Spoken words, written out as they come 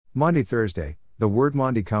Maundy Thursday. The word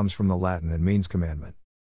Maundy comes from the Latin and means commandment.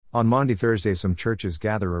 On Maundy Thursday, some churches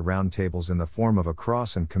gather around tables in the form of a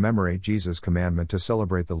cross and commemorate Jesus' commandment to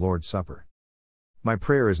celebrate the Lord's Supper. My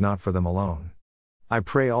prayer is not for them alone. I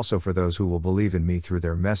pray also for those who will believe in me through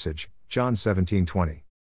their message. John 17:20.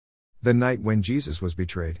 The night when Jesus was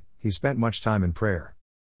betrayed, he spent much time in prayer.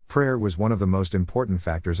 Prayer was one of the most important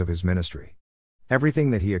factors of his ministry.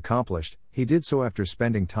 Everything that he accomplished, he did so after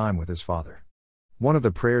spending time with his Father. One of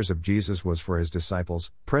the prayers of Jesus was for his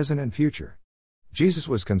disciples, present and future. Jesus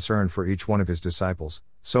was concerned for each one of his disciples,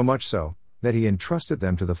 so much so, that he entrusted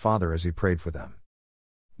them to the Father as he prayed for them.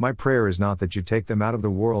 My prayer is not that you take them out of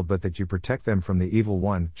the world but that you protect them from the evil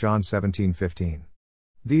one. John 17:15.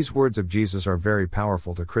 These words of Jesus are very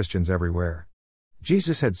powerful to Christians everywhere.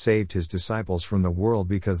 Jesus had saved his disciples from the world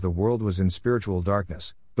because the world was in spiritual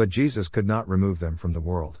darkness, but Jesus could not remove them from the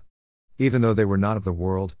world. Even though they were not of the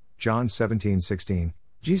world, John 17:16,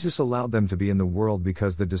 Jesus allowed them to be in the world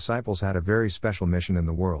because the disciples had a very special mission in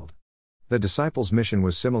the world. The disciples' mission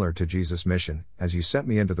was similar to Jesus' mission. As you sent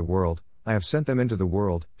me into the world, I have sent them into the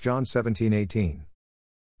world. John 17:18.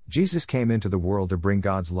 Jesus came into the world to bring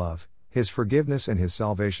God's love, his forgiveness and his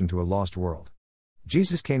salvation to a lost world.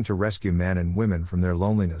 Jesus came to rescue men and women from their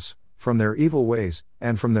loneliness, from their evil ways,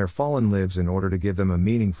 and from their fallen lives in order to give them a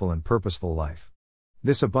meaningful and purposeful life.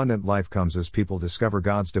 This abundant life comes as people discover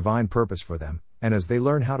God's divine purpose for them, and as they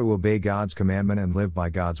learn how to obey God's commandment and live by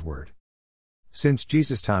God's word. Since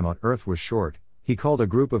Jesus' time on earth was short, he called a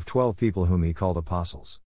group of 12 people whom he called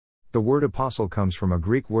apostles. The word apostle comes from a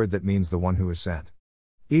Greek word that means the one who is sent.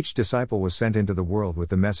 Each disciple was sent into the world with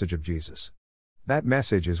the message of Jesus. That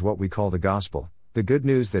message is what we call the gospel, the good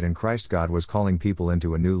news that in Christ God was calling people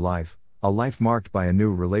into a new life, a life marked by a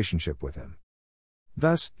new relationship with him.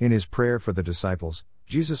 Thus, in his prayer for the disciples,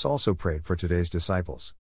 Jesus also prayed for today's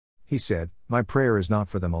disciples. He said, "My prayer is not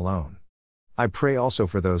for them alone. I pray also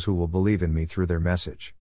for those who will believe in me through their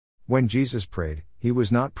message." When Jesus prayed, he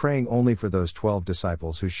was not praying only for those 12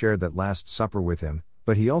 disciples who shared that Last Supper with him,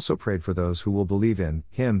 but he also prayed for those who will believe in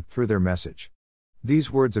him through their message.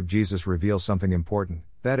 These words of Jesus reveal something important,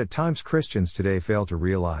 that at times Christians today fail to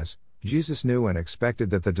realize. Jesus knew and expected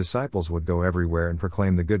that the disciples would go everywhere and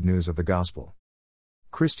proclaim the good news of the gospel.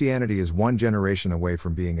 Christianity is one generation away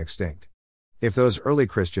from being extinct. If those early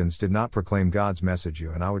Christians did not proclaim God's message,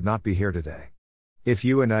 you and I would not be here today. If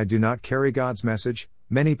you and I do not carry God's message,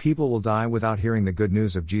 many people will die without hearing the good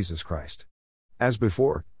news of Jesus Christ. As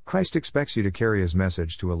before, Christ expects you to carry his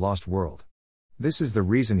message to a lost world. This is the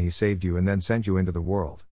reason he saved you and then sent you into the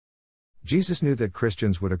world. Jesus knew that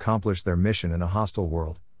Christians would accomplish their mission in a hostile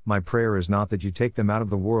world. My prayer is not that you take them out of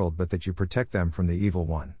the world but that you protect them from the evil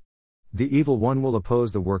one. The evil one will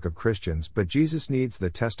oppose the work of Christians, but Jesus needs the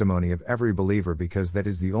testimony of every believer because that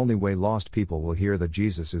is the only way lost people will hear that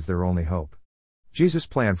Jesus is their only hope. Jesus'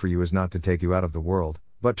 plan for you is not to take you out of the world,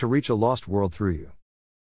 but to reach a lost world through you.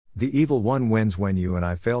 The evil one wins when you and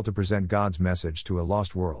I fail to present God's message to a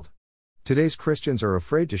lost world. Today's Christians are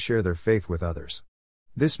afraid to share their faith with others.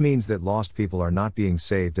 This means that lost people are not being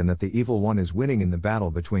saved and that the evil one is winning in the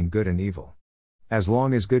battle between good and evil. As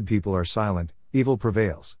long as good people are silent, evil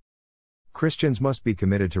prevails. Christians must be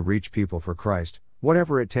committed to reach people for Christ,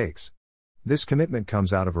 whatever it takes. This commitment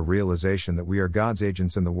comes out of a realization that we are God's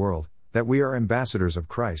agents in the world, that we are ambassadors of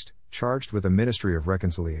Christ, charged with a ministry of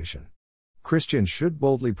reconciliation. Christians should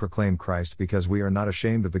boldly proclaim Christ because we are not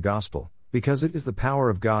ashamed of the gospel, because it is the power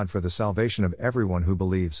of God for the salvation of everyone who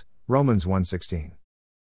believes. Romans 1:16.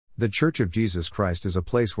 The Church of Jesus Christ is a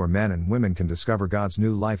place where men and women can discover God's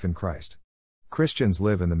new life in Christ. Christians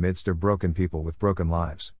live in the midst of broken people with broken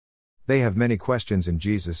lives. They have many questions and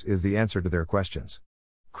Jesus is the answer to their questions.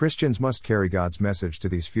 Christians must carry God's message to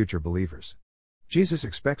these future believers. Jesus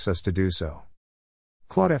expects us to do so.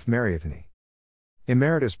 Claude F. Mariotini,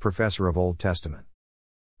 Emeritus Professor of Old Testament,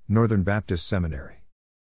 Northern Baptist Seminary.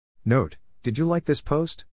 Note: did you like this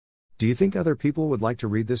post? Do you think other people would like to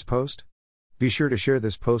read this post? Be sure to share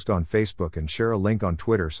this post on Facebook and share a link on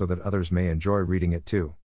Twitter so that others may enjoy reading it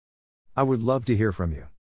too. I would love to hear from you.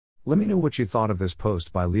 Let me know what you thought of this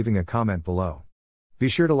post by leaving a comment below. Be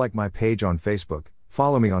sure to like my page on Facebook,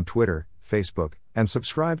 follow me on Twitter, Facebook, and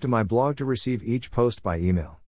subscribe to my blog to receive each post by email.